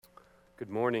Good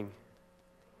morning.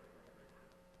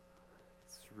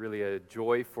 It's really a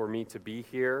joy for me to be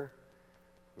here,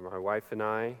 my wife and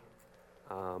I.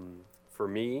 For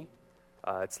me,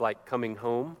 it's like coming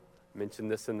home. I mentioned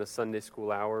this in the Sunday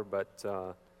school hour, but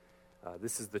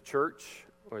this is the church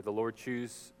where the Lord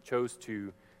chose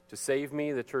to save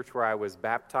me, the church where I was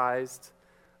baptized,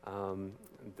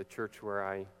 the church where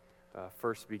I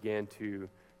first began to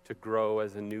grow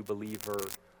as a new believer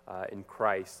in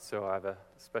Christ. So I have a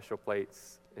special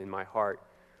place in my heart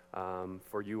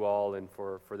for you all and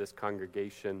for this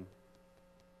congregation.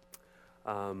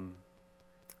 I'm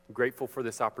grateful for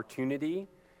this opportunity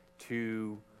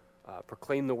to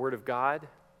proclaim the Word of God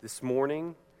this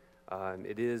morning.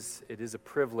 It is a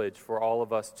privilege for all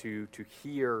of us to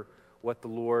hear what the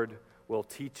Lord will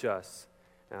teach us.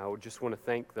 I just want to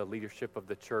thank the leadership of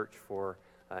the church for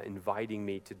inviting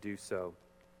me to do so.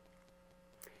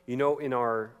 You know, in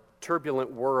our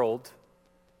turbulent world,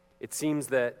 it seems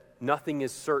that nothing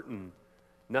is certain,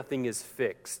 nothing is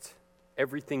fixed.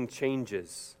 Everything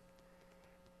changes.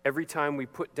 Every time we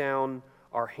put down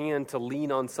our hand to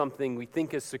lean on something we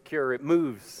think is secure, it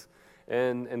moves,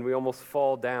 and we almost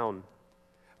fall down.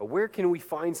 Where can we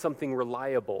find something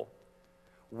reliable?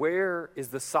 Where is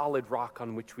the solid rock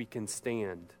on which we can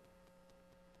stand?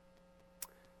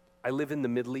 I live in the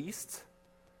Middle East,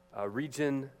 a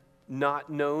region not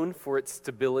known for its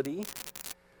stability.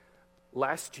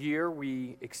 Last year,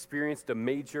 we experienced a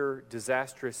major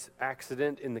disastrous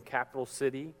accident in the capital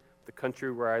city, the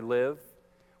country where I live.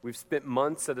 We've spent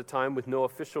months at a time with no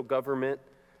official government.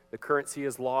 The currency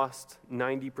has lost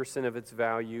 90% of its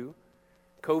value.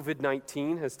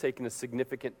 COVID-19 has taken a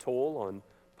significant toll on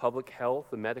public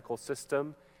health, the medical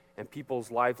system, and people's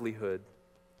livelihood.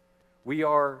 We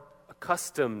are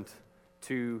accustomed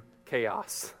to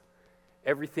chaos.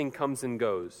 Everything comes and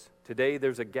goes. Today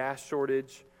there's a gas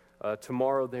shortage.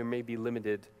 Tomorrow there may be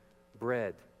limited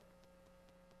bread.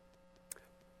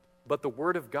 But the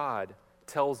Word of God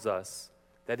tells us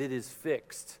that it is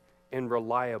fixed and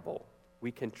reliable.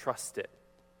 We can trust it.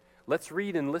 Let's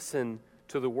read and listen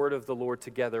to the Word of the Lord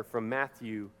together from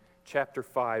Matthew chapter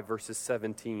 5, verses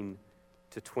 17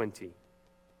 to 20.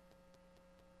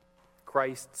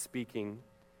 Christ speaking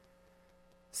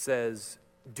says,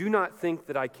 "Do not think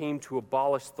that I came to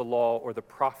abolish the law or the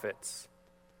prophets.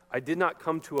 I did not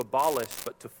come to abolish,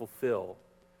 but to fulfill.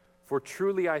 For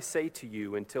truly I say to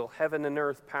you, until heaven and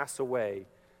earth pass away,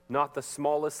 not the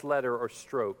smallest letter or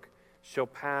stroke shall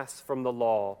pass from the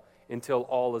law until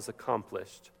all is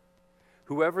accomplished.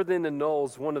 Whoever then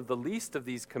annuls one of the least of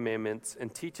these commandments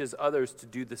and teaches others to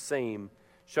do the same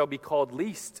shall be called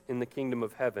least in the kingdom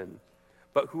of heaven.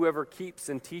 But whoever keeps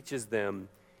and teaches them,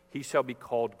 he shall be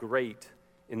called great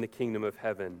in the kingdom of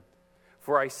heaven.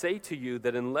 For I say to you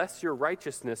that unless your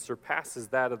righteousness surpasses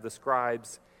that of the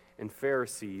scribes and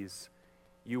Pharisees,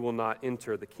 you will not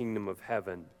enter the kingdom of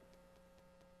heaven."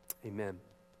 Amen.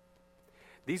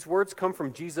 These words come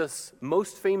from Jesus'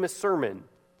 most famous sermon,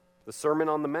 the Sermon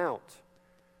on the Mount.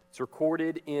 It's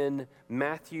recorded in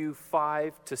Matthew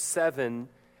 5 to 7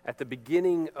 at the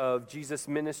beginning of Jesus'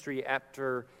 ministry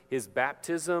after his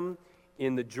baptism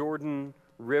in the Jordan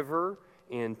River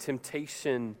and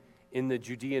temptation in the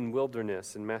Judean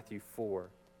wilderness in Matthew 4.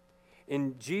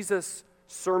 In Jesus'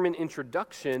 sermon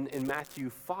introduction in Matthew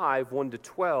 5, 1 to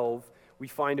 12, we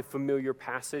find a familiar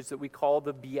passage that we call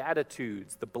the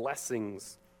Beatitudes, the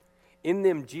blessings. In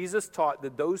them, Jesus taught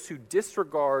that those who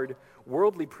disregard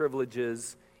worldly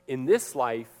privileges in this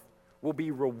life will be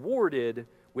rewarded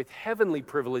with heavenly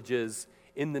privileges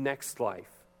in the next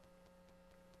life.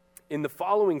 In the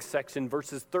following section,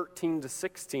 verses 13 to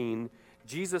 16,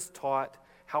 Jesus taught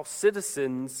how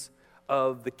citizens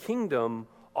of the kingdom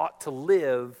ought to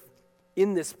live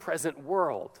in this present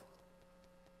world.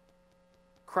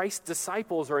 Christ's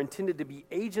disciples are intended to be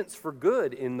agents for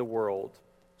good in the world,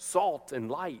 salt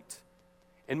and light,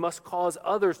 and must cause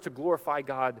others to glorify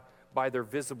God by their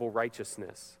visible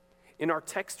righteousness. In our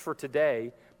text for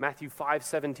today, Matthew 5,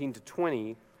 17 to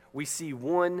 20, we see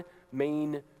one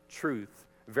main truth,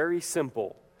 very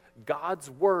simple. God's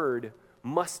word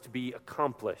must be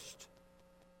accomplished.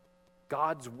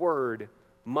 God's word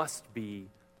must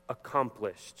be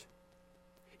accomplished.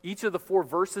 Each of the 4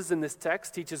 verses in this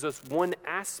text teaches us one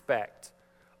aspect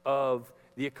of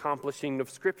the accomplishing of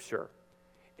Scripture.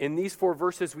 In these 4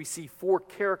 verses, we see 4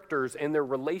 characters and their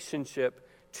relationship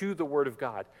to the Word of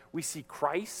God. We see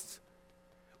Christ,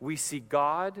 we see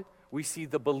God, we see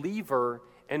the believer,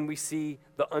 and we see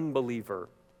the unbeliever.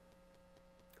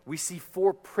 We see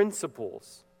 4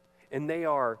 principles, and they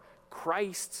are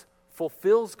Christ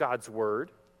fulfills God's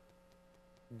word,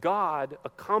 God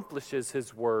accomplishes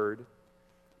his word,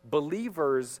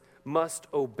 Believers must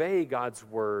obey God's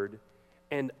word,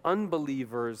 and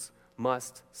unbelievers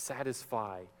must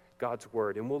satisfy God's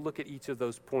word. And we'll look at each of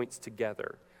those points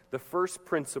together. The first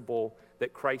principle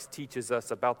that Christ teaches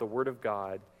us about the word of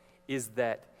God is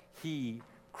that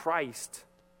Christ,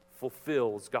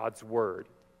 fulfills God's word.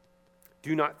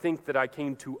 Do not think that I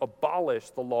came to abolish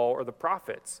the law or the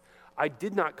prophets. I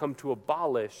did not come to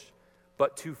abolish,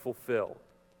 but to fulfill.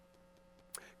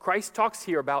 Christ talks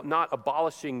here about not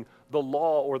abolishing the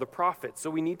law or the prophets, so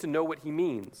we need to know what he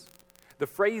means. The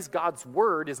phrase God's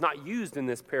word is not used in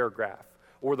this paragraph,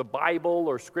 or the Bible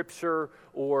or Scripture,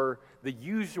 or the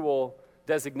usual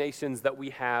designations that we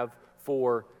have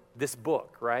for this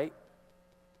book, right?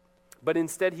 But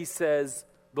instead he says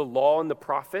the law and the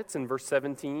prophets in verse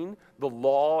 17, the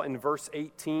law in verse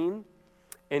 18,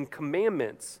 and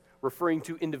commandments, referring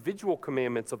to individual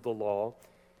commandments of the law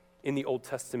in the Old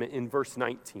Testament in verse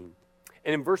 19.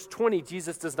 And in verse 20,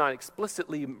 Jesus does not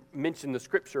explicitly mention the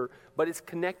Scripture, but it's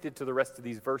connected to the rest of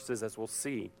these verses, as we'll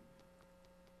see.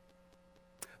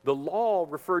 The law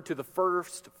referred to the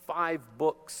first 5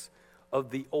 books of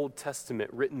the Old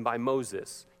Testament written by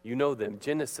Moses. You know them: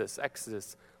 Genesis,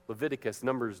 Exodus, Leviticus,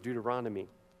 Numbers, Deuteronomy.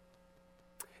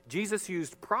 Jesus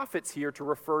used prophets here to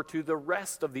refer to the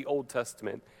rest of the Old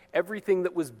Testament, everything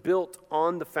that was built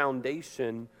on the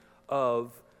foundation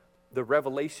of the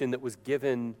revelation that was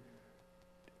given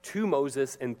to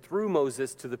Moses and through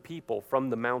Moses to the people from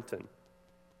the mountain.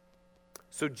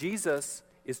 So Jesus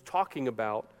is talking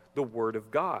about the Word of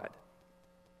God.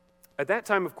 At that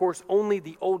time, of course, only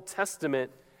the Old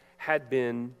Testament had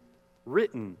been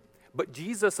written. But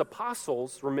Jesus'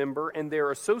 apostles, remember, and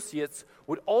their associates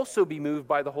would also be moved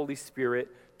by the Holy Spirit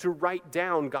to write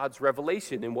down God's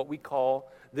revelation in what we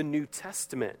call the New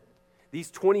Testament.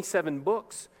 These 27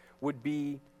 books would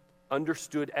be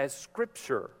understood as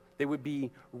Scripture. They would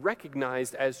be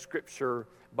recognized as Scripture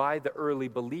by the early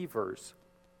believers.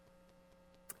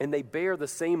 And they bear the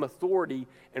same authority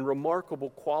and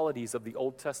remarkable qualities of the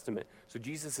Old Testament. So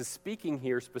Jesus is speaking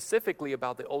here specifically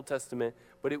about the Old Testament,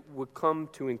 but it would come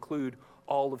to include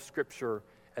all of Scripture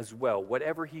as well.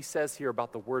 Whatever he says here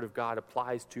about the Word of God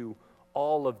applies to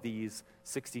all of these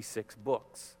 66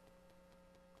 books.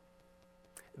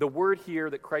 The word here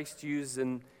that Christ used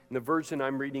in the version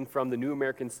I'm reading from, the New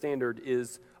American Standard,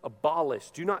 is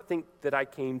abolish. Do not think that I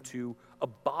came to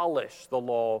abolish the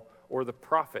law or the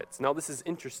prophets. Now, this is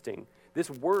interesting. This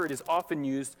word is often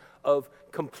used of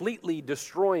completely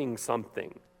destroying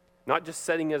something, not just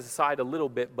setting it aside a little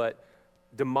bit, but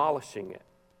demolishing it.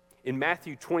 In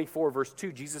Matthew 24, verse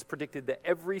 2, Jesus predicted that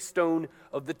every stone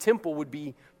of the temple would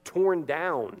be torn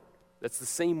down. That's the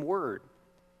same word.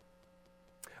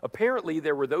 Apparently,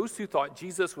 there were those who thought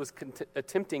Jesus was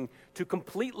attempting to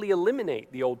completely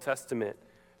eliminate the Old Testament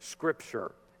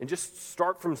Scripture and just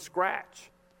start from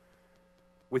scratch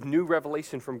with new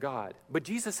revelation from God. But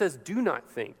Jesus says, do not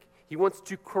think. He wants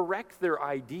to correct their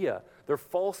idea, their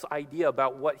false idea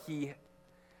about what he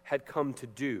had come to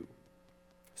do.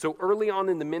 So early on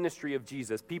in the ministry of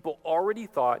Jesus, people already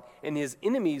thought, and his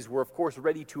enemies were, of course,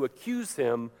 ready to accuse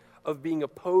him of being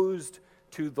opposed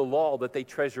to the law that they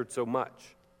treasured so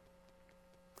much.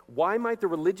 Why might the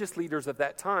religious leaders of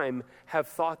that time have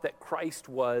thought that Christ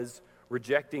was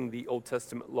rejecting the Old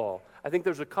Testament law? I think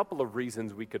there's a couple of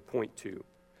reasons we could point to.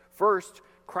 First,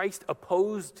 Christ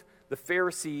opposed the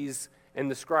Pharisees and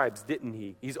the scribes, didn't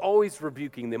he? He's always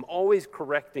rebuking them, always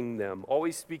correcting them,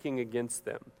 always speaking against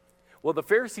them. Well, the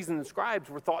Pharisees and the scribes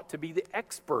were thought to be the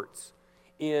experts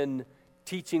in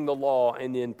teaching the law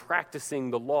and in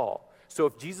practicing the law. So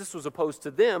if Jesus was opposed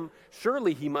to them,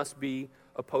 surely he must be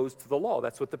opposed to the law.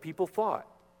 That's what the people thought.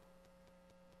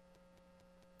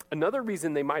 Another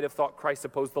reason they might have thought Christ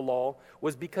opposed the law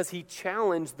was because he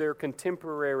challenged their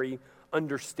contemporary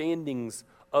understandings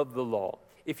of the law.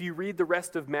 If you read the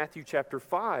rest of Matthew chapter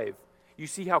 5, you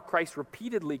see how Christ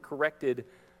repeatedly corrected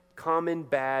common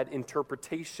bad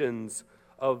interpretations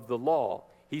of the law.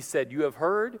 He said, you have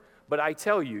heard, but I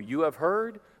tell you. You have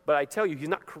heard, but I tell you. He's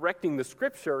not correcting the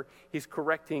Scripture, he's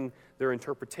correcting their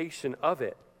interpretation of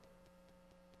it.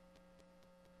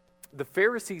 The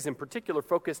Pharisees in particular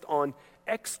focused on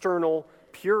external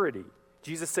purity.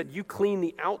 Jesus said, you clean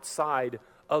the outside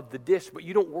of the dish, but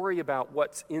you don't worry about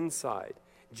what's inside.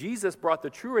 Jesus brought the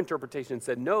true interpretation and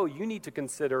said, no, you need to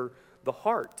consider the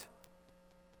heart.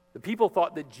 The people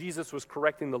thought that Jesus was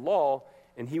correcting the law,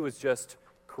 and he was just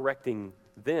correcting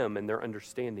them and their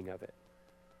understanding of it.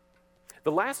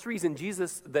 The last reason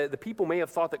the people may have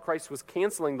thought that Christ was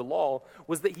canceling the law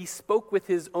was that he spoke with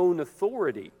his own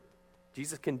authority.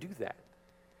 Jesus can do that.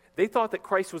 They thought that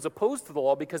Christ was opposed to the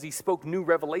law because he spoke new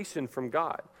revelation from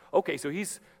God. Okay, so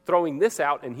he's throwing this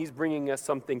out and he's bringing us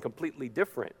something completely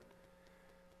different.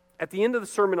 At the end of the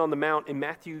Sermon on the Mount in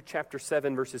Matthew chapter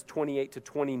 7, verses 28 to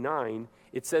 29,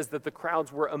 it says that the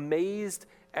crowds were amazed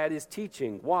at his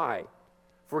teaching. Why?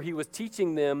 For he was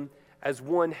teaching them as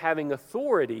one having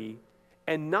authority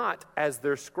and not as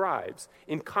their scribes.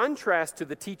 In contrast to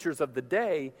the teachers of the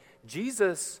day,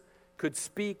 Jesus could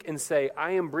speak and say,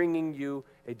 I am bringing you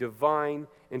a divine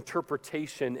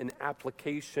interpretation and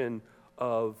application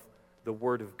of the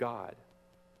Word of God.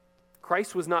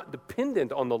 Christ was not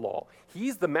dependent on the law.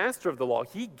 He's the master of the law.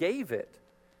 He gave it.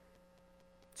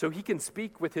 So he can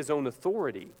speak with his own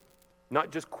authority,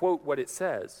 not just quote what it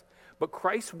says. But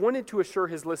Christ wanted to assure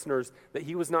his listeners that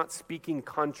he was not speaking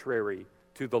contrary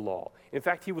to the law. In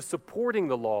fact, he was supporting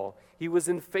the law. He was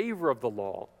in favor of the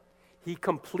law. He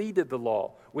completed the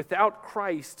law. Without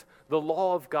Christ, the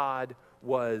law of God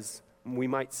was, we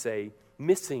might say,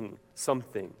 missing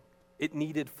something. It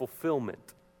needed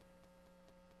fulfillment.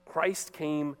 Christ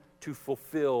came to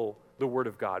fulfill the Word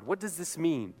of God. What does this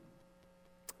mean?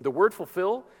 The word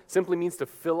fulfill simply means to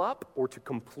fill up or to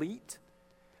complete.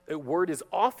 The word is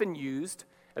often used,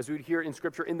 as we would hear in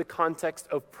Scripture, in the context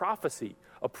of prophecy.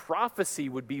 A prophecy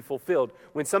would be fulfilled.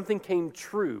 When something came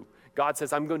true, God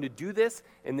says, I'm going to do this,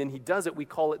 and then he does it. We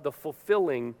call it the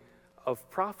fulfilling of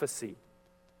prophecy.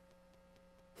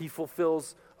 He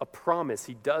fulfills a promise.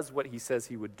 He does what he says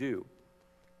he would do.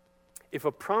 If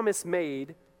a promise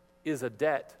made is a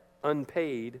debt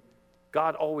unpaid,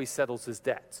 God always settles his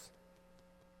debts.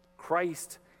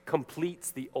 Christ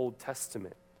completes the Old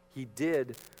Testament. He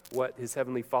did what his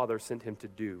heavenly Father sent him to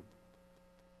do.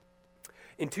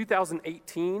 In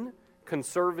 2018,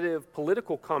 conservative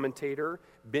political commentator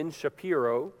Ben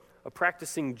Shapiro, a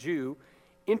practicing Jew,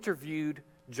 interviewed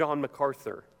John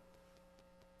MacArthur.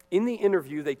 In the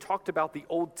interview, they talked about the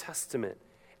Old Testament,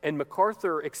 and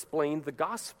MacArthur explained the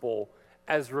gospel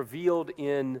as revealed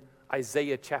in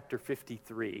Isaiah chapter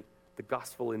 53, the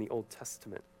gospel in the Old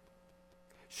Testament.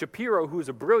 Shapiro, who is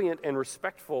a brilliant and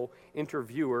respectful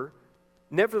interviewer,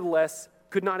 nevertheless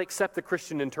could not accept the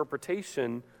Christian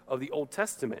interpretation of the Old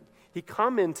Testament. He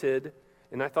commented,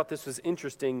 and I thought this was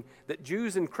interesting, that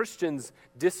Jews and Christians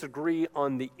disagree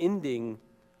on the ending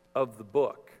of the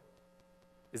book.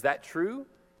 Is that true?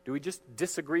 Do we just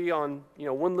disagree on,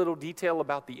 one little detail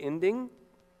about the ending?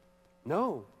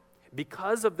 No.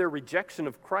 Because of their rejection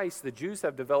of Christ, the Jews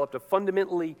have developed a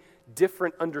fundamentally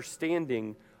different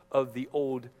understanding of the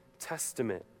Old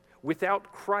Testament.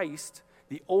 Without Christ,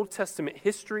 the Old Testament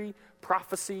history,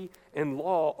 prophecy, and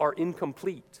law are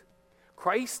incomplete.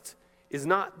 Christ is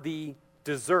not the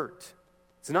dessert.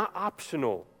 It's not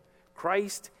optional.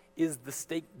 Christ is the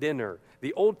steak dinner.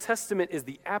 The Old Testament is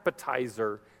the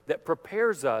appetizer that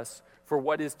prepares us for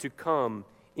what is to come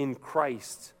in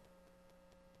Christ.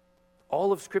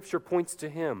 All of Scripture points to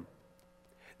him.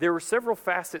 There were several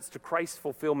facets to Christ's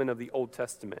fulfillment of the Old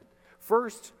Testament.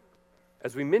 First,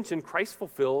 as we mentioned, Christ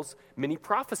fulfills many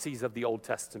prophecies of the Old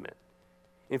Testament.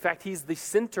 In fact, he's the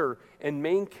center and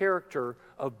main character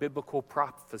of biblical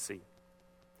prophecy.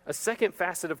 A second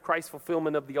facet of Christ's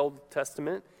fulfillment of the Old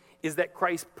Testament is that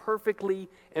Christ perfectly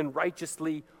and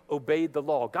righteously obeyed the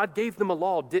law. God gave them a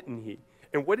law, didn't he?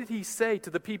 And what did he say to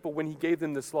the people when he gave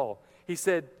them this law? He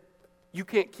said, you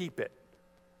can't keep it.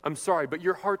 I'm sorry, but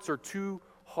your hearts are too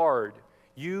hard.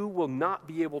 You will not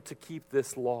be able to keep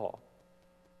this law.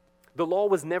 The law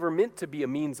was never meant to be a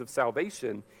means of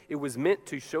salvation. It was meant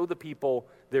to show the people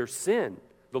their sin.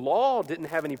 The law didn't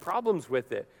have any problems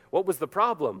with it. What was the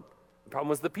problem? The problem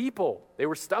was the people. They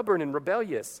were stubborn and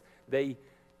rebellious. They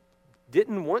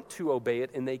didn't want to obey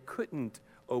it, and they couldn't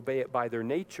obey it by their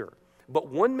nature. But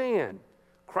one man,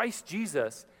 Christ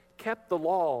Jesus, kept the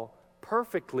law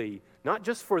perfectly, not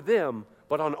just for them,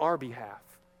 but on our behalf.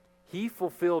 He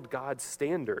fulfilled God's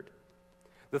standard.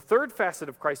 The third facet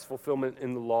of Christ's fulfillment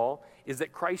in the law is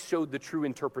that Christ showed the true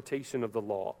interpretation of the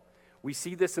law. We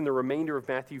see this in the remainder of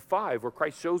Matthew 5, where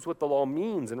Christ shows what the law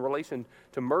means in relation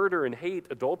to murder and hate,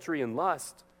 adultery and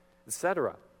lust,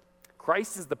 etc.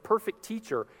 Christ is the perfect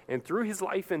teacher, and through his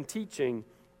life and teaching,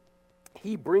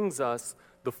 he brings us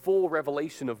the full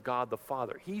revelation of God the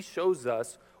Father. He shows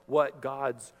us what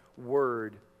God's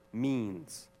word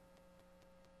means.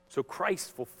 So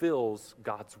Christ fulfills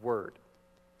God's word.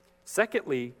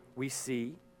 Secondly, we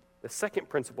see the second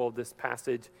principle of this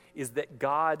passage is that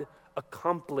God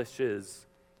accomplishes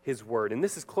his word. And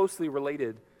this is closely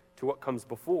related to what comes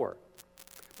before.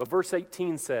 But verse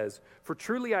 18 says, "For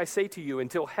truly I say to you,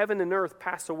 until heaven and earth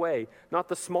pass away, not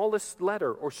the smallest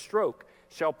letter or stroke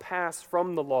shall pass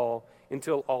from the law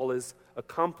until all is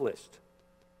accomplished."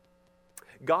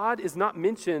 God is not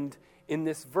mentioned in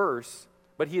this verse,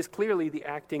 but he is clearly the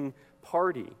acting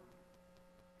party.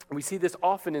 We see this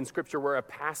often in Scripture where a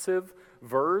passive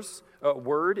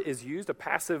word is used, a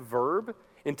passive verb,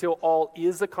 until all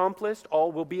is accomplished,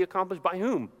 all will be accomplished. By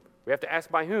whom? We have to ask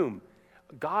by whom.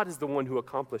 God is the one who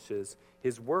accomplishes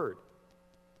his word.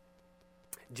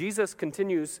 Jesus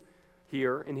continues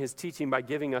here in his teaching by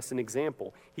giving us an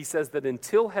example. He says that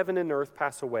until heaven and earth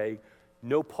pass away,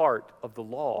 no part of the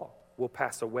law will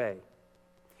pass away.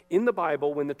 In the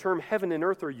Bible, when the term heaven and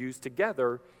earth are used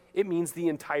together, it means the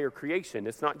entire creation.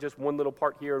 It's not just one little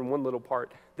part here and one little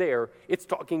part there. It's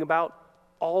talking about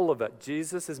all of it.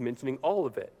 Jesus is mentioning all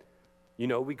of it. You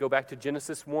know, we go back to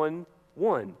Genesis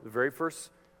 1:1, the very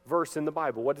first verse in the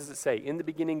Bible. What does it say? In the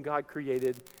beginning, God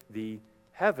created the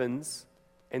heavens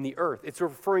and the earth. It's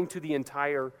referring to the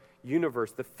entire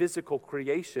universe, the physical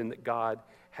creation that God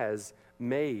has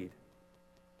made.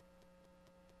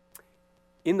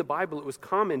 In the Bible, it was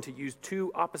common to use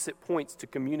two opposite points to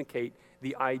communicate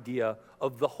the idea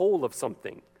of the whole of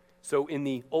something. So in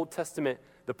the Old Testament,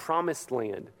 the promised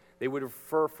land, they would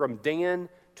refer from Dan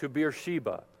to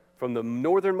Beersheba, from the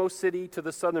northernmost city to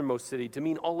the southernmost city, to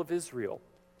mean all of Israel.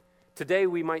 Today,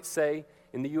 we might say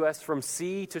in the U.S., from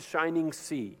sea to shining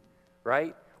sea,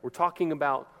 right? We're talking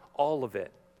about all of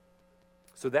it.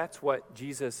 So that's what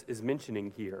Jesus is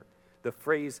mentioning here. The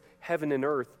phrase heaven and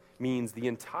earth means the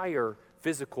entire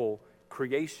physical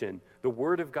creation. The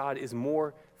Word of God is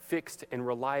more fixed and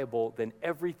reliable than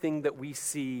everything that we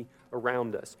see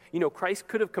around us. You know, Christ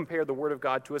could have compared the Word of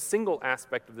God to a single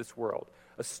aspect of this world,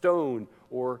 a stone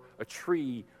or a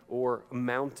tree or a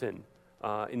mountain.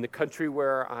 In the country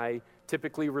where I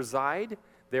typically reside,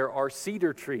 there are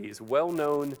cedar trees,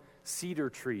 well-known cedar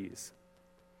trees.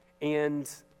 And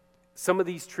some of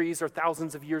these trees are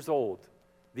thousands of years old.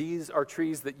 These are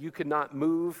trees that you could not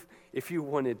move if you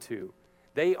wanted to.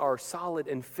 They are solid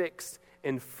and fixed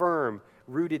and firm,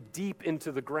 rooted deep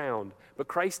into the ground. But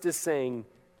Christ is saying,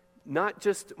 not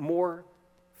just more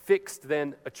fixed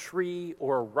than a tree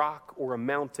or a rock or a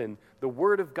mountain. The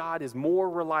Word of God is more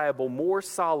reliable, more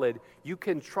solid. You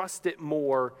can trust it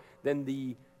more than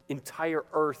the entire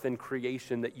earth and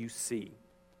creation that you see.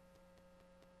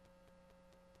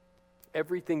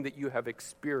 Everything that you have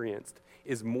experienced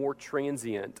is more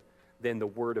transient than the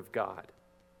Word of God.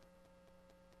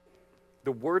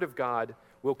 The Word of God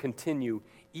will continue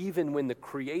even when the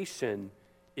creation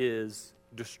is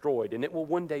destroyed, and it will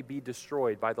one day be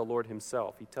destroyed by the Lord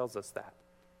himself. He tells us that.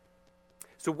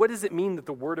 So what does it mean that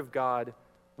the Word of God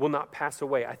will not pass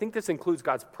away? I think this includes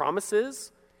God's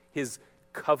promises, his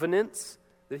covenants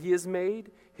that he has made,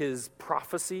 his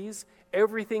prophecies.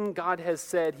 Everything God has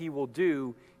said he will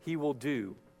do, he will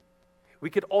do. We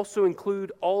could also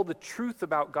include all the truth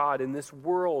about God in this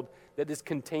world that is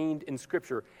contained in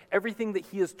Scripture. Everything that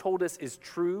he has told us is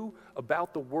true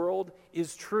about the world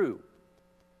is true.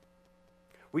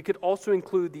 We could also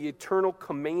include the eternal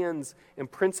commands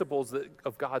and principles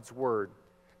of God's Word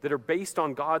that are based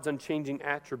on God's unchanging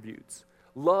attributes.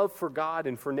 Love for God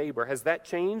and for neighbor. Has that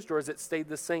changed or has it stayed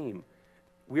the same?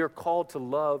 We are called to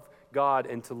love God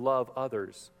and to love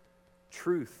others.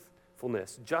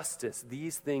 Truthfulness, justice,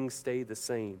 these things stay the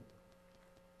same.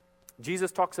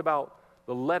 Jesus talks about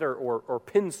the letter or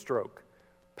pen stroke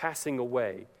passing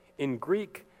away. In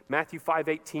Greek, Matthew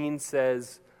 5:18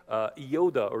 says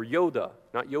Yoda or Yoda,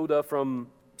 not Yoda from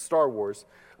Star Wars,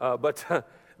 but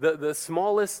the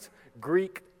smallest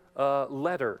Greek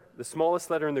letter, the smallest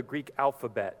letter in the Greek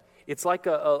alphabet. It's like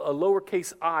a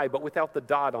lowercase I, but without the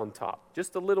dot on top.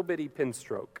 Just a little bitty pen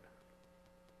stroke.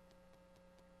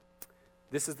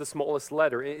 This is the smallest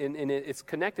letter, and it's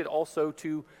connected also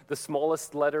to the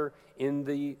smallest letter in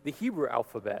the Hebrew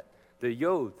alphabet, the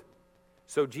Yod.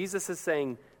 So Jesus is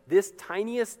saying this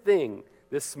tiniest thing,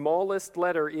 this smallest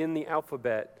letter in the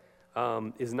alphabet,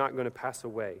 is not going to pass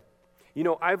away. You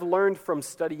know, I've learned from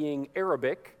studying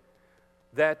Arabic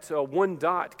that one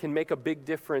dot can make a big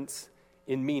difference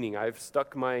in meaning. I've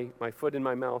stuck my foot in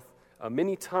my mouth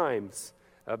many times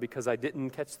because I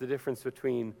didn't catch the difference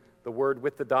between the word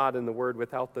with the dot and the word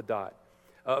without the dot.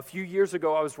 A few years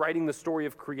ago, I was writing the story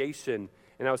of creation,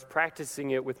 and I was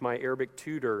practicing it with my Arabic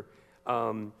tutor.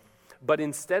 But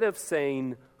instead of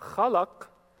saying khalaq,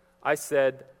 I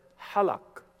said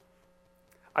halak.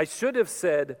 I should have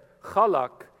said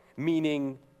khalaq,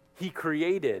 meaning he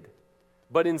created.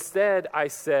 But instead, I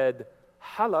said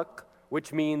halak,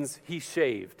 which means he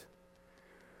shaved.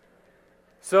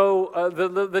 So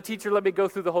the teacher let me go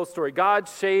through the whole story. God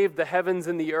shaved the heavens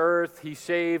and the earth. He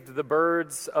shaved the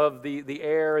birds of the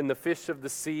air and the fish of the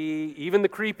sea, even the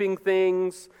creeping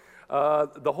things.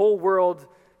 The whole world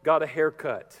got a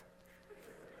haircut.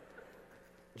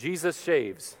 Jesus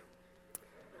shaves.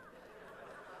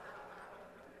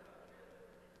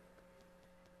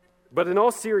 But in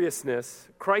all seriousness,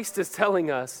 Christ is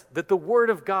telling us that the Word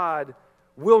of God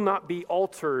will not be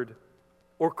altered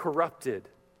or corrupted.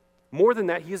 More than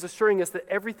that, he is assuring us that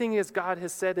everything as God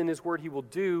has said in his Word he will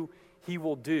do, he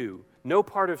will do. No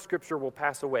part of Scripture will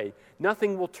pass away.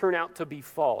 Nothing will turn out to be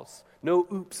false. No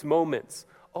oops moments.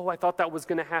 Oh, I thought that was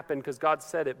going to happen because God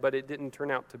said it, but it didn't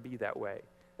turn out to be that way.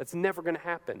 That's never going to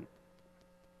happen.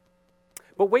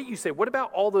 But wait, you say, what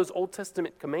about all those Old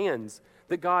Testament commands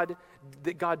that God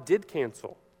did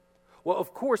cancel? Well,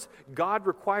 of course, God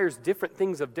requires different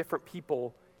things of different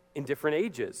people in different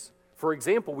ages. For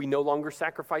example, we no longer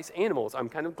sacrifice animals. I'm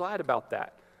kind of glad about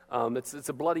that. It's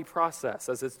a bloody process,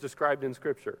 as it's described in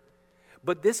Scripture.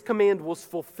 But this command was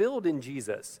fulfilled in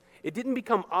Jesus. It didn't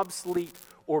become obsolete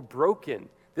or broken.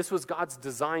 This was God's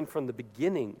design from the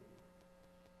beginning,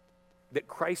 that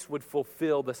Christ would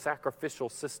fulfill the sacrificial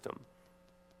system.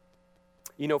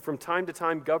 You know, from time to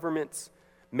time, governments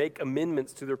make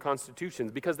amendments to their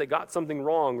constitutions because they got something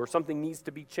wrong or something needs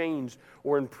to be changed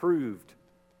or improved.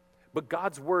 But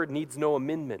God's word needs no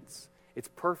amendments. It's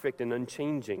perfect and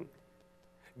unchanging.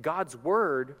 God's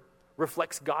word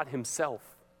reflects God himself.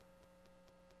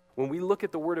 When we look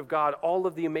at the word of God, all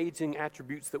of the amazing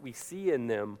attributes that we see in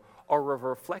them are a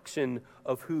reflection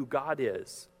of who God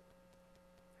is.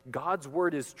 God's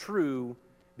word is true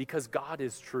because God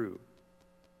is true.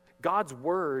 God's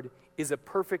word is a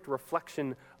perfect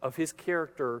reflection of his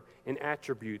character and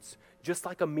attributes. Just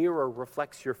like a mirror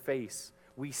reflects your face,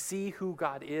 we see who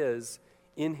God is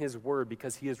in his word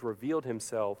because he has revealed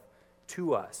himself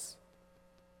to us.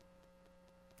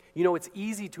 You know, it's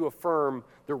easy to affirm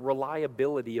the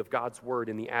reliability of God's word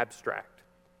in the abstract.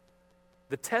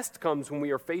 The test comes when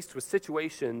we are faced with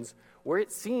situations where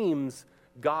it seems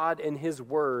God and his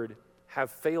word have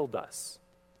failed us.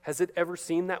 Has it ever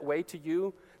seemed that way to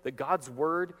you? That God's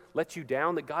word let you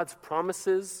down? That God's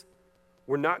promises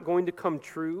were not going to come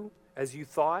true as you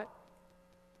thought?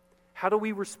 How do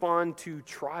we respond to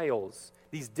trials,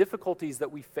 these difficulties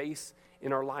that we face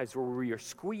in our lives where we are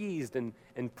squeezed and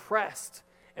pressed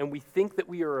and we think that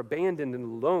we are abandoned and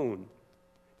alone?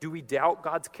 Do we doubt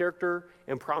God's character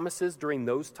and promises during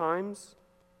those times?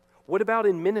 What about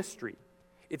in ministry?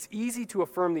 It's easy to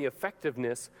affirm the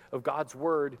effectiveness of God's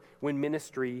word when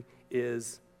ministry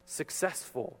is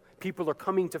successful. People are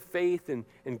coming to faith and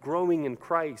growing in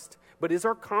Christ. But is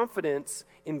our confidence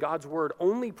in God's word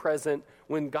only present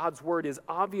when God's word is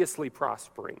obviously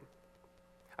prospering?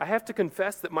 I have to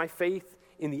confess that my faith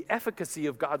in the efficacy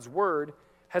of God's word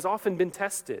has often been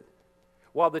tested.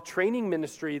 While the training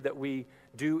ministry that we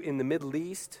do in the Middle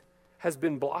East has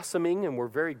been blossoming, and we're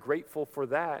very grateful for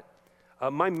that,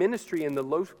 my ministry in the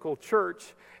local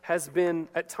church has been,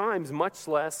 at times, much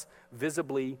less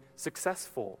visibly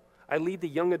successful. I lead the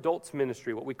young adults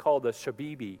ministry, what we call the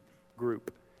Shabibi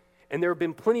group. And there have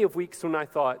been plenty of weeks when I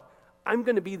thought, I'm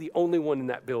going to be the only one in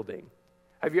that building.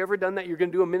 Have you ever done that? You're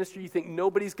going to do a ministry, you think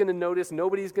nobody's going to notice,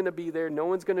 nobody's going to be there, no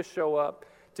one's going to show up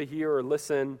to hear or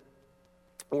listen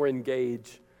or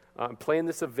engage. Plan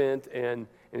this event, and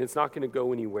it's not going to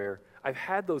go anywhere. I've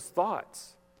had those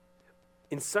thoughts.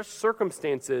 In such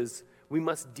circumstances, we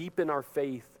must deepen our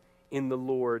faith in the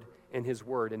Lord and his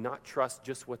word and not trust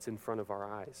just what's in front of our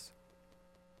eyes.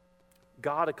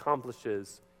 God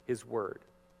accomplishes his word.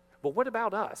 But what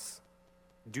about us?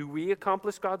 Do we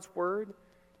accomplish God's word?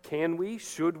 Can we,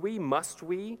 should we, must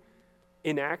we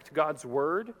enact God's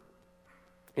word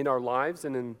in our lives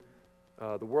and in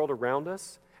the world around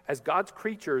us? As God's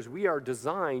creatures, we are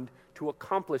designed to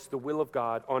accomplish the will of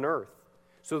God on earth.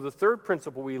 So the third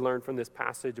principle we learn from this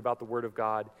passage about the word of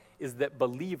God is that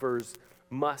believers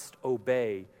must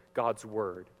obey God's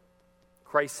word.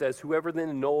 Christ says, whoever then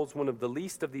annuls one of the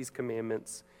least of these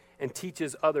commandments and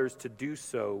teaches others to do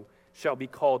so shall be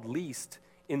called least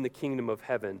in the kingdom of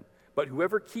heaven. But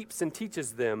whoever keeps and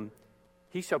teaches them,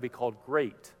 he shall be called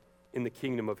great in the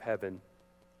kingdom of heaven.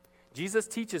 Jesus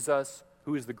teaches us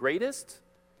who is the greatest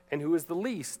and who is the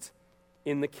least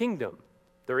in the kingdom.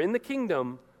 They're in the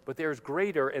kingdom, but there's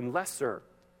greater and lesser.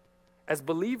 As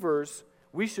believers,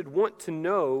 we should want to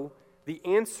know the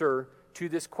answer to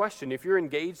this question. If you're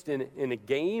engaged in a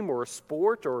game or a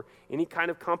sport or any kind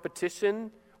of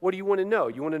competition, what do you want to know?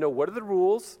 You want to know what are the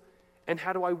rules and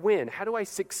how do I win? How do I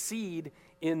succeed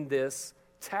in this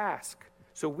task?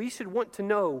 So we should want to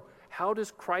know, how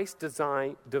does Christ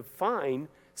define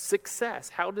success?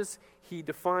 How does he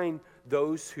define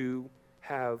those who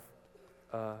have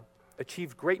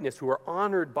achieved greatness, who are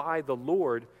honored by the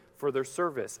Lord for their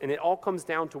service? And it all comes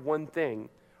down to one thing.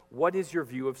 What is your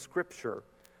view of Scripture?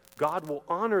 God will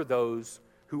honor those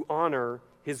who honor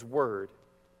his word.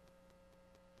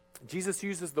 Jesus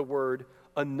uses the word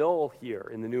annul here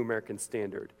in the New American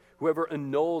Standard. Whoever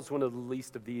annuls one of the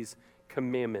least of these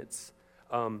commandments.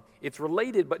 It's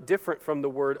related but different from the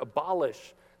word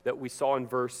abolish that we saw in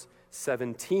verse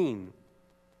 17.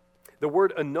 The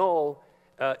word annul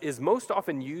is most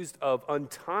often used of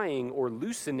untying or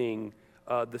loosening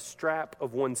the strap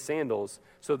of one's sandals.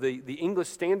 So the English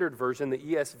Standard Version, the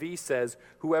ESV, says,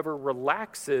 whoever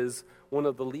relaxes one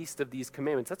of the least of these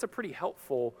commandments. That's a pretty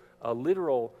helpful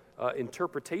literal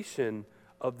interpretation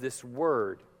of this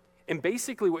word. And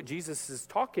basically what Jesus is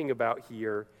talking about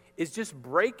here is just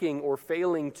breaking or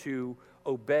failing to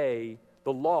obey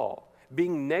the law,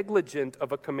 being negligent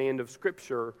of a command of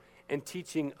Scripture and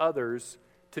teaching others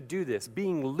to do this,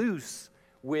 being loose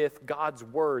with God's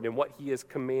word and what he has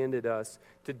commanded us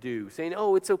to do, saying,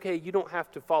 oh, it's okay, you don't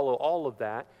have to follow all of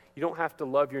that. You don't have to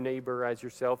love your neighbor as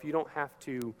yourself. You don't have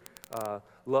to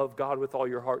love God with all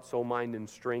your heart, soul, mind, and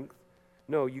strength.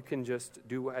 No, you can just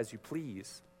do as you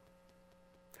please.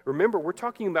 Remember, we're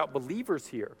talking about believers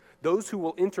here, those who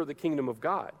will enter the kingdom of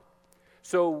God.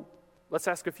 So let's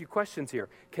ask a few questions here.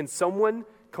 Can someone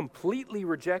completely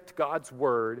reject God's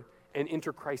word and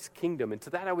enter Christ's kingdom? And to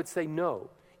that I would say no.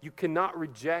 You cannot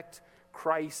reject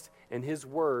Christ and his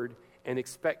word and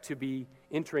expect to be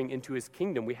entering into his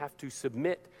kingdom. We have to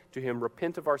submit to him,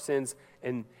 repent of our sins,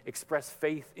 and express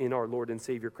faith in our Lord and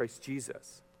Savior Christ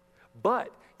Jesus.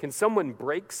 But can someone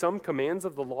break some commands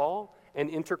of the law and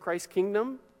enter Christ's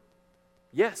kingdom?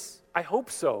 Yes, I hope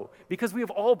so, because we have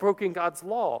all broken God's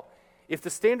law. If the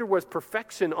standard was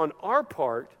perfection on our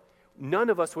part, none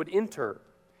of us would enter.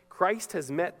 Christ has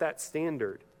met that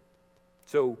standard.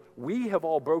 So we have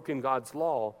all broken God's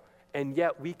law, and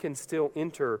yet we can still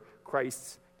enter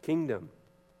Christ's kingdom.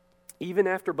 Even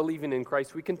after believing in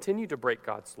Christ, we continue to break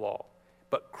God's law.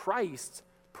 But Christ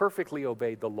perfectly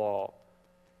obeyed the law,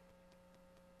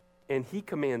 and he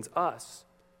commands us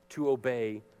to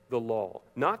obey the law,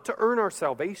 not to earn our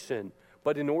salvation,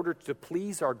 but in order to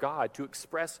please our God, to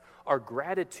express our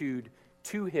gratitude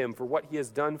to him for what he has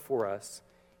done for us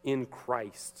in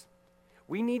Christ.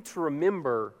 We need to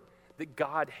remember that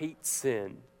God hates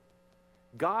sin.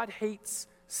 God hates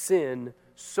sin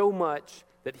so much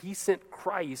that he sent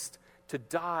Christ to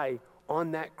die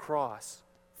on that cross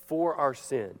for our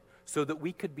sin so that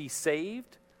we could be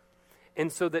saved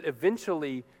and so that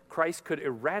eventually Christ could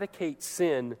eradicate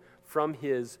sin from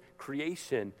his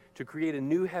creation to create a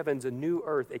new heavens, a new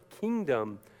earth, a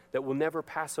kingdom that will never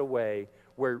pass away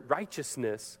where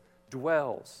righteousness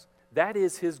dwells. That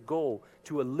is his goal,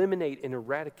 to eliminate and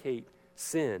eradicate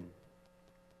sin.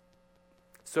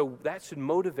 So that should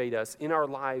motivate us in our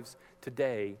lives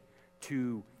today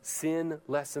to sin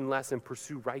less and less and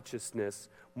pursue righteousness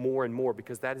more and more,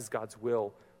 because that is God's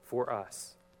will for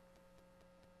us.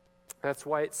 That's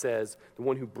why it says the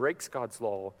one who breaks God's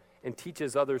law and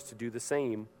teaches others to do the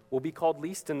same will be called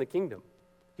least in the kingdom.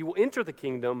 He will enter the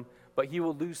kingdom, but he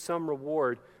will lose some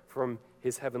reward from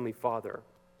his heavenly Father.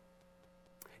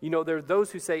 You know, there are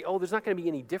those who say, oh, there's not going to be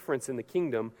any difference in the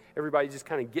kingdom. Everybody just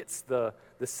kind of gets the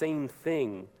same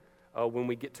thing when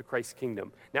we get to Christ's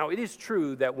kingdom. Now, it is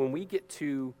true that when we get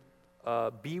to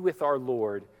be with our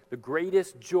Lord, the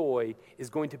greatest joy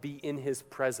is going to be in his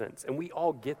presence, and we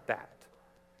all get that.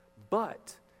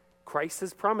 But Christ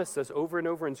has promised us over and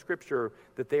over in Scripture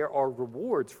that there are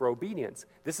rewards for obedience.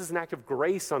 This is an act of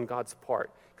grace on God's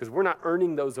part, because we're not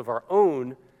earning those of our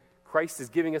own. Christ is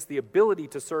giving us the ability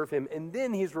to serve him, and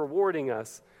then he's rewarding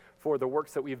us for the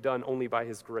works that we've done only by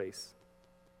his grace.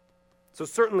 So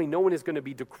certainly no one is going to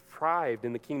be deprived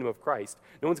in the kingdom of Christ.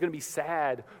 No one's going to be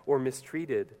sad or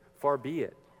mistreated, far be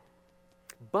it.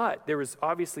 But there is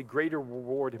obviously greater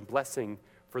reward and blessing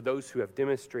for those who have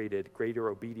demonstrated greater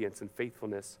obedience and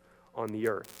faithfulness on the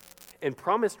earth. And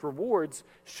promised rewards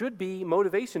should be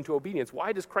motivation to obedience.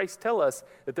 Why does Christ tell us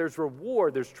that there's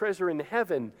reward, there's treasure in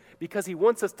heaven? Because he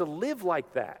wants us to live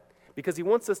like that. Because he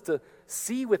wants us to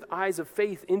see with eyes of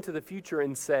faith into the future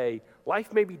and say,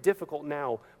 life may be difficult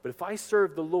now, but if I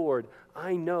serve the Lord,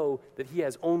 I know that he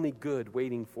has only good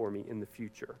waiting for me in the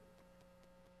future.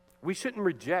 We shouldn't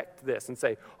reject this and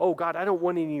say, oh God, I don't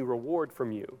want any reward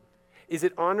from you. Is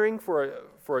it honoring for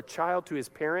a child to his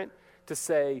parent to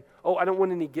say, oh, I don't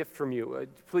want any gift from you.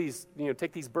 Please,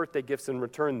 take these birthday gifts and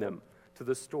return them to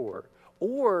the store?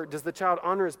 Or does the child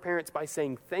honor his parents by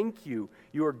saying, thank you,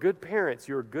 you are good parents,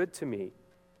 you are good to me?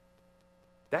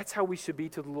 That's how we should be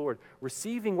to the Lord,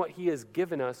 receiving what he has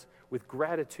given us with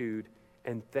gratitude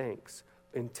and thanks,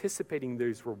 anticipating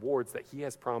those rewards that he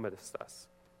has promised us.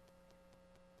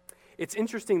 It's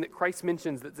interesting that Christ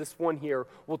mentions that this one here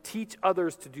will teach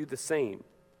others to do the same.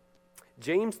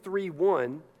 James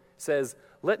 3:1 says,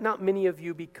 "Let not many of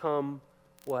you become,"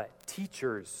 what?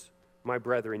 "Teachers, my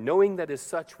brethren, knowing that as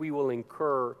such we will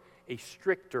incur a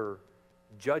stricter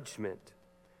judgment."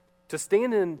 To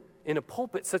stand in a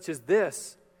pulpit such as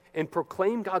this and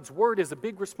proclaim God's word is a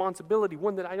big responsibility,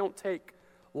 one that I don't take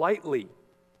lightly.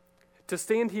 To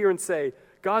stand here and say,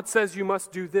 God says you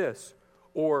must do this,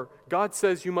 or God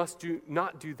says you must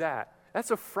not do that,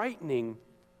 that's a frightening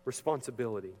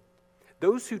responsibility.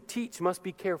 Those who teach must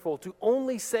be careful to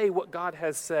only say what God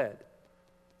has said.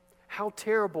 How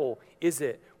terrible is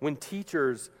it when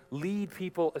teachers lead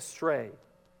people astray?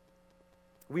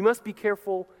 We must be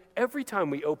careful every time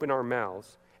we open our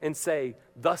mouths and say,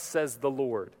 "Thus says the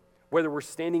Lord," whether we're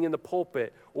standing in the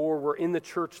pulpit or we're in the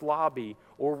church lobby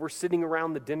or we're sitting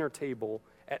around the dinner table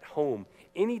at home.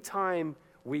 Anytime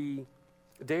we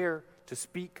dare to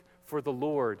speak for the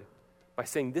Lord by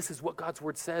saying this is what God's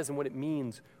word says and what it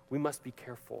means, we must be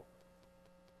careful.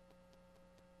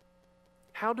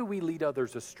 How do we lead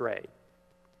others astray?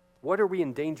 What are we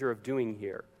in danger of doing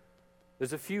here?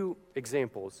 There's a few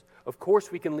examples. Of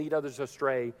course, we can lead others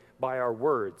astray by our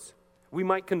words. We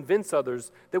might convince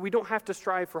others that we don't have to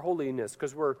strive for holiness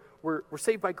because we're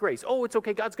saved by grace. Oh, it's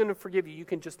okay, God's going to forgive you. You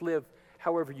can just live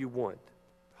however you want.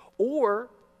 Or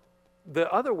the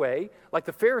other way, like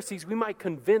the Pharisees, we might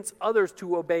convince others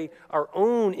to obey our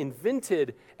own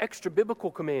invented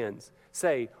extra-biblical commands.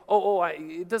 Say,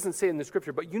 it doesn't say in the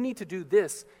scripture, but you need to do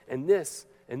this and this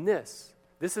and this.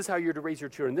 This is how you're to raise your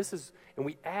children. And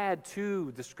we add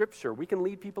to the scripture. We can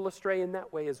lead people astray in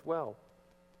that way as well.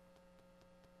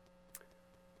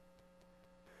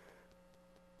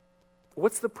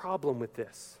 What's the problem with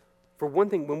this? For one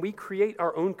thing, when we create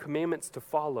our own commandments to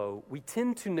follow, we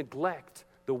tend to neglect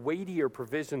the weightier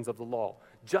provisions of the law,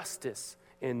 justice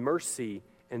and mercy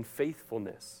and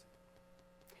faithfulness.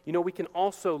 You know, we can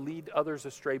also lead others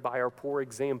astray by our poor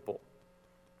example.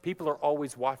 People are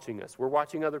always watching us. We're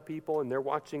watching other people and they're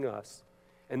watching us.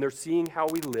 And they're seeing how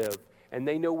we live. And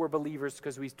they know we're believers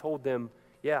because we've told them,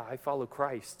 yeah, I follow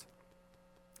Christ.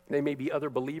 They may be other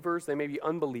believers. They may be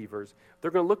unbelievers.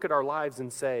 They're going to look at our lives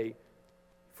and say,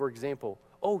 for example,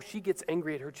 oh, she gets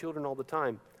angry at her children all the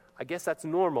time. I guess that's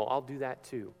normal. I'll do that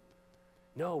too.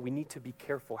 No, we need to be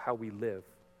careful how we live.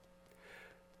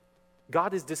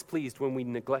 God is displeased when we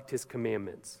neglect his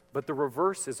commandments, but the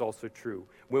reverse is also true.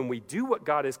 When we do what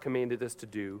God has commanded us to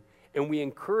do, and we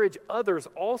encourage others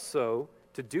also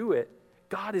to do it,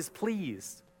 God is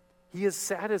pleased. He is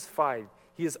satisfied.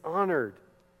 He is honored.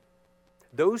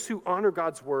 Those who honor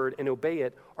God's word and obey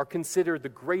it are considered the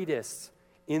greatest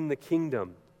in the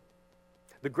kingdom.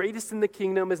 The greatest in the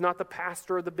kingdom is not the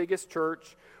pastor of the biggest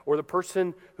church or the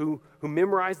person who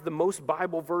memorized the most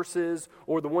Bible verses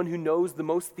or the one who knows the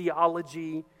most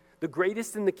theology. The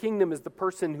greatest in the kingdom is the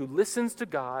person who listens to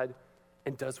God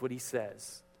and does what he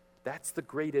says. That's the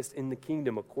greatest in the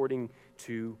kingdom according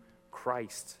to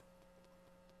Christ.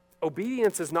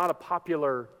 Obedience is not a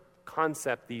popular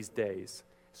concept these days,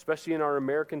 especially in our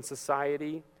American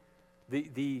society.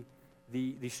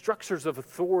 The structures of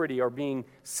authority are being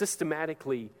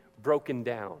systematically broken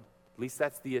down. At least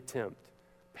that's the attempt.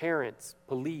 Parents,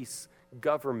 police,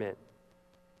 government.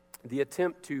 The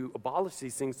attempt to abolish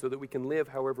these things so that we can live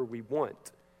however we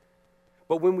want.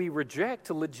 But when we reject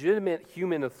legitimate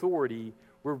human authority,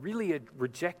 we're really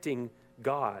rejecting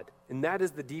God. And that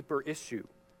is the deeper issue.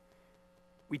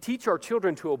 We teach our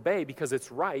children to obey because it's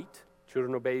right.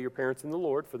 Children, obey your parents in the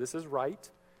Lord, for this is right.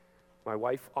 My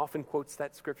wife often quotes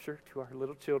that scripture to our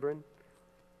little children.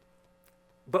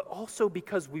 But also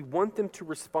because we want them to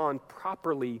respond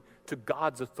properly to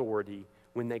God's authority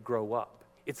when they grow up.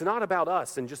 It's not about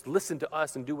us and just listen to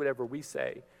us and do whatever we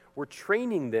say. We're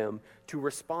training them to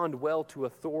respond well to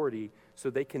authority so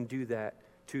they can do that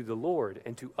to the Lord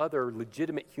and to other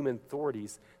legitimate human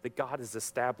authorities that God has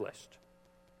established.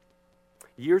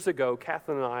 Years ago,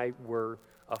 Kathleen and I were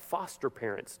foster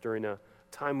parents during a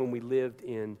time when we lived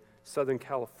in Southern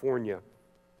California.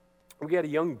 We had a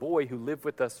young boy who lived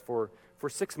with us for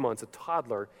 6 months, a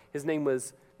toddler. His name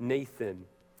was Nathan.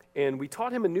 And we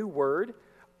taught him a new word.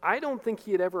 I don't think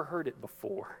he had ever heard it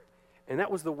before. And that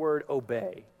was the word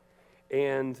obey.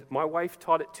 And my wife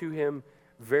taught it to him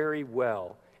very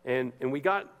well. And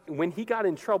when he got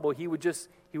in trouble, he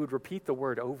would repeat the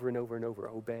word over and over and over.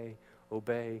 Obey,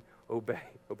 obey, obey,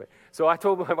 obey. So I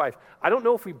told my wife, I don't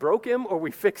know if we broke him or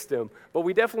we fixed him, but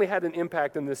we definitely had an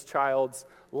impact in this child's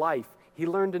life. He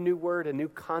learned a new word, a new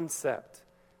concept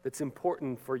that's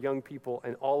important for young people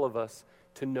and all of us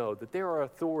to know, that there are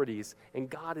authorities, and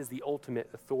God is the ultimate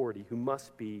authority who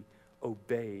must be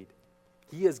obeyed.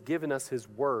 He has given us his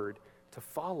word to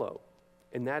follow,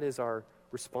 and that is our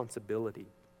responsibility.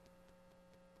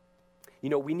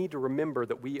 We need to remember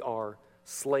that we are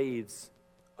slaves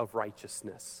of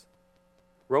righteousness.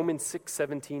 Romans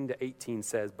 6:17-18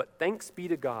 says, "But thanks be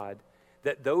to God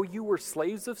that though you were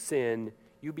slaves of sin,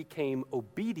 you became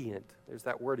obedient," there's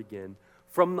that word again,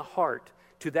 "from the heart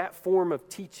to that form of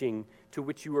teaching to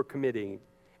which you were committing.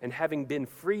 And having been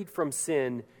freed from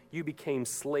sin, you became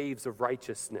slaves of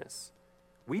righteousness."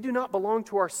 We do not belong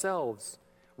to ourselves.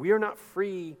 We are not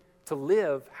free to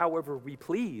live however we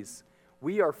please.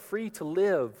 We are free to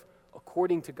live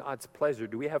according to God's pleasure.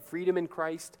 Do we have freedom in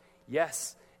Christ?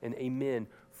 Yes and amen.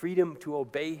 Freedom to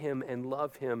obey him and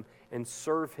love him and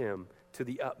serve him to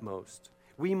the utmost.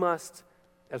 We must,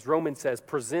 as Romans says,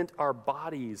 present our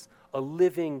bodies a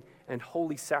living and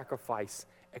holy sacrifice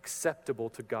acceptable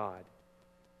to God.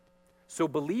 So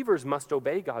believers must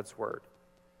obey God's word.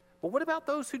 But what about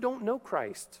those who don't know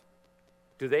Christ?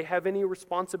 Do they have any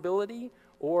responsibility,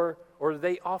 or are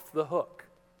they off the hook?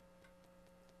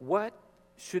 What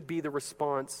should be the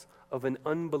response of an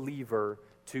unbeliever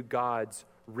to God's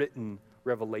written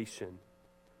revelation?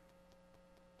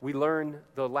 We learn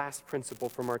the last principle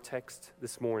from our text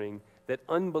this morning, that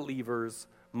unbelievers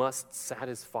must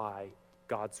satisfy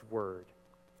God's word.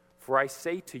 "For I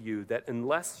say to you that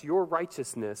unless your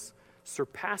righteousness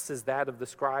surpasses that of the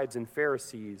scribes and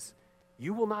Pharisees,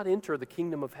 you will not enter the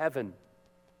kingdom of heaven."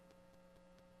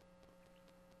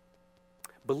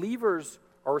 Believers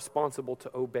are responsible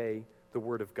to obey the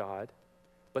word of God,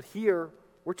 but here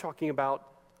we're talking about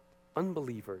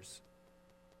unbelievers.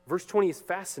 Verse 20 is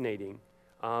fascinating,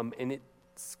 and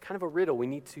it's kind of a riddle. We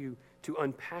need to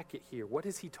unpack it here. What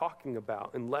is he talking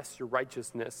about? Unless your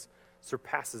righteousness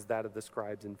surpasses that of the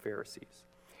scribes and Pharisees.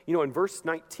 In verse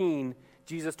 19,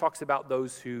 Jesus talks about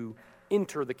those who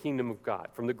enter the kingdom of God,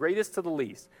 from the greatest to the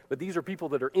least. But these are people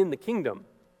that are in the kingdom.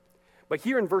 But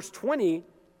here in verse 20,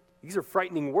 these are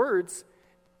frightening words.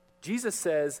 Jesus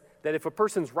says that if a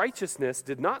person's righteousness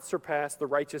did not surpass the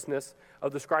righteousness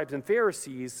of the scribes and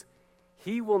Pharisees,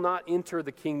 he will not enter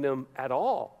the kingdom at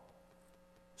all.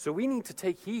 So we need to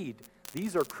take heed.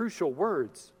 These are crucial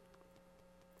words.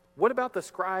 What about the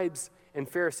scribes and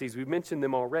Pharisees? We've mentioned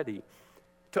them already.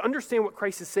 To understand what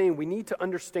Christ is saying, we need to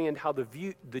understand how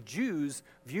the Jews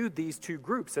viewed these two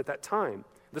groups at that time.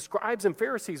 The scribes and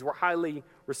Pharisees were highly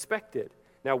respected.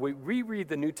 Now, we reread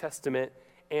the New Testament,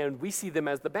 and we see them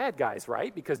as the bad guys,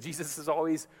 right? Because Jesus is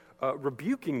always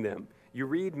rebuking them. You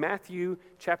read Matthew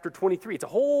chapter 23. It's a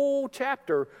whole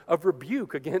chapter of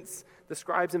rebuke against the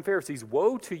scribes and Pharisees.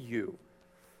 Woe to you.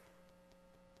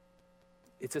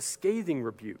 It's a scathing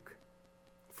rebuke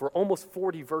for almost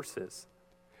 40 verses.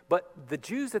 But the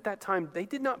Jews at that time, they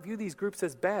did not view these groups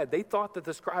as bad. They thought that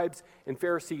the scribes and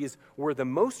Pharisees were the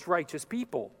most righteous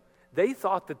people. They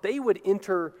thought that they would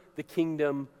enter the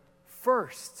kingdom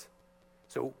first.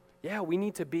 So, we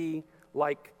need to be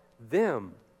like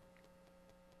them.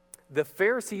 The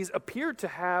Pharisees appeared to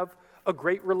have a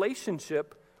great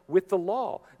relationship with the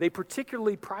law. They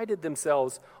particularly prided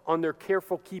themselves on their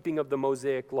careful keeping of the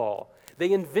Mosaic law.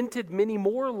 They invented many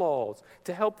more laws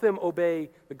to help them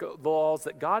obey the laws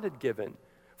that God had given.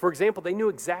 For example, they knew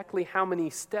exactly how many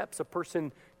steps a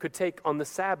person could take on the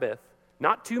Sabbath,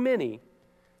 not too many,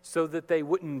 so that they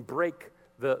wouldn't break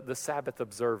the Sabbath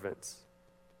observance.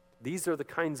 These are the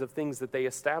kinds of things that they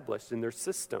established in their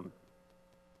system.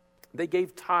 They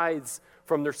gave tithes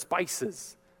from their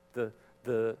spices, the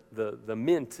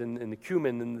mint and the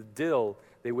cumin and the dill.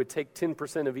 They would take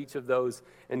 10% of each of those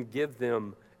and give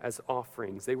them as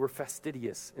offerings. They were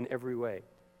fastidious in every way.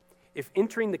 If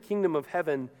entering the kingdom of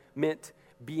heaven meant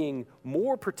being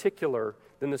more particular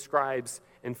than the scribes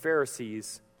and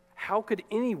Pharisees, how could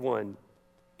anyone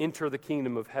enter the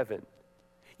kingdom of heaven?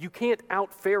 You can't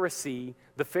out-Pharisee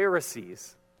the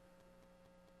Pharisees.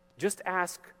 Just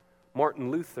ask Martin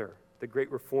Luther, the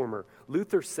great reformer.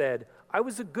 Luther said, "I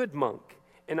was a good monk,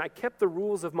 and I kept the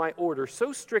rules of my order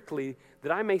so strictly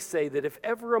that I may say that if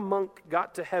ever a monk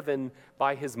got to heaven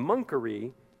by his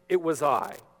monkery, it was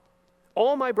I.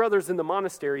 All my brothers in the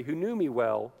monastery who knew me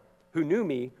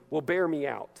will bear me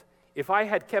out. If I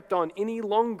had kept on any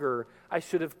longer, I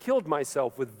should have killed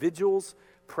myself with vigils,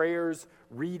 prayers,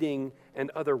 reading, and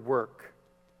other work."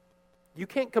 You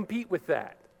can't compete with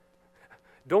that.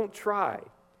 Don't try.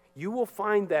 You will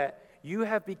find that you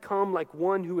have become like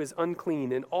one who is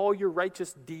unclean, and all your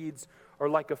righteous deeds are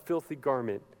like a filthy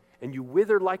garment, and you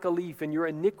wither like a leaf, and your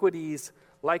iniquities,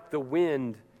 like the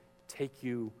wind, take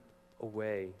you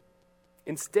away.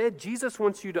 Instead, Jesus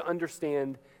wants you to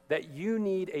understand that you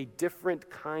need a different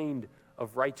kind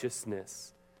of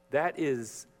righteousness. That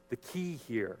is the key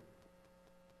here.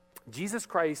 Jesus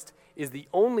Christ is the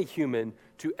only human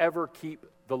to ever keep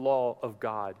the law of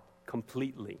God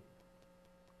completely.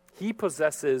 He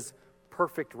possesses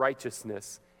perfect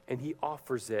righteousness, and he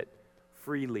offers it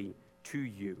freely to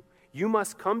you. You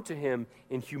must come to him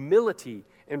in humility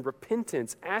and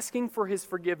repentance, asking for his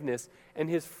forgiveness and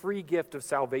his free gift of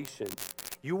salvation.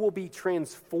 You will be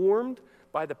transformed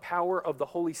by the power of the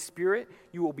Holy Spirit.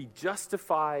 You will be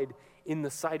justified in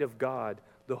the sight of God,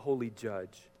 the holy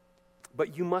judge.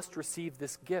 But you must receive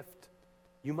this gift.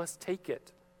 You must take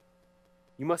it.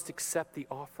 You must accept the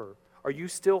offer. Are you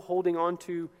still holding on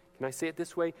to, can I say it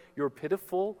this way, your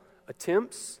pitiful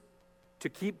attempts to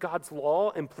keep God's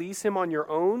law and please him on your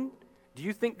own? Do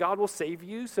you think God will save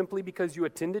you simply because you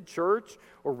attended church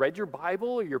or read your Bible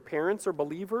or your parents are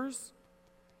believers?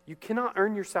 You cannot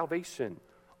earn your salvation.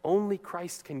 Only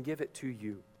Christ can give it to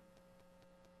you.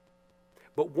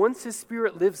 But once his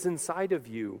Spirit lives inside of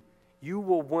you, you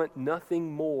will want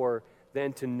nothing more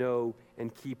than to know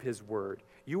and keep his word.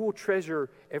 You will treasure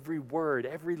every word,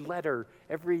 every letter,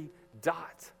 every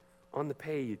dot on the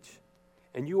page.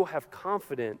 And you will have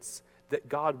confidence that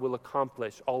God will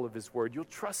accomplish all of his word. You'll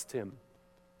trust him.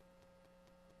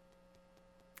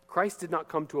 Christ did not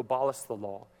come to abolish the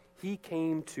law. He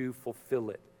came to fulfill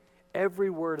it. Every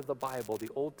word of the Bible, the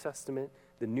Old Testament,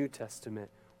 the New Testament,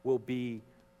 will be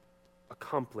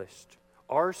accomplished.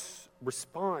 Our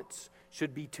response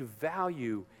should be to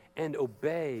value and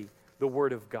obey the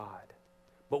word of God.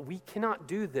 But we cannot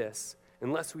do this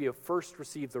unless we have first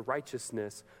received the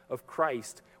righteousness of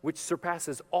Christ, which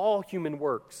surpasses all human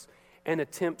works and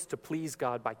attempts to please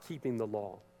God by keeping the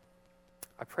law.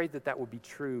 I pray that that will be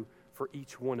true for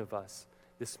each one of us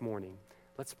this morning.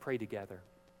 Let's pray together.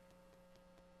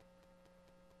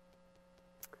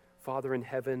 Father in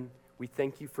heaven, we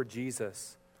thank you for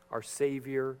Jesus, our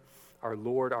Savior, our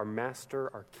Lord, our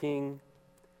Master, our King.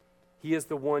 He is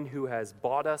the one who has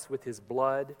bought us with his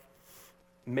blood,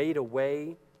 made a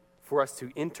way for us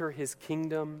to enter his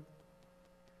kingdom,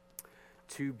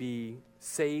 to be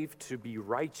saved, to be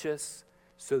righteous,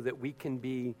 so that we can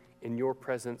be in your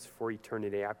presence for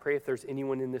eternity. I pray if there's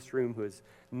anyone in this room who has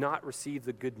not received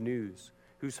the good news,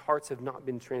 whose hearts have not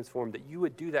been transformed, that you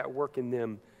would do that work in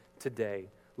them today.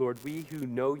 Lord, we who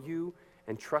know you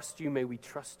and trust you, may we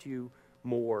trust you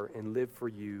more and live for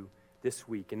you this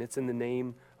week. And it's in the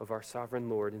name of our sovereign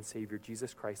Lord and Savior,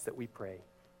 Jesus Christ, that we pray.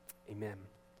 Amen.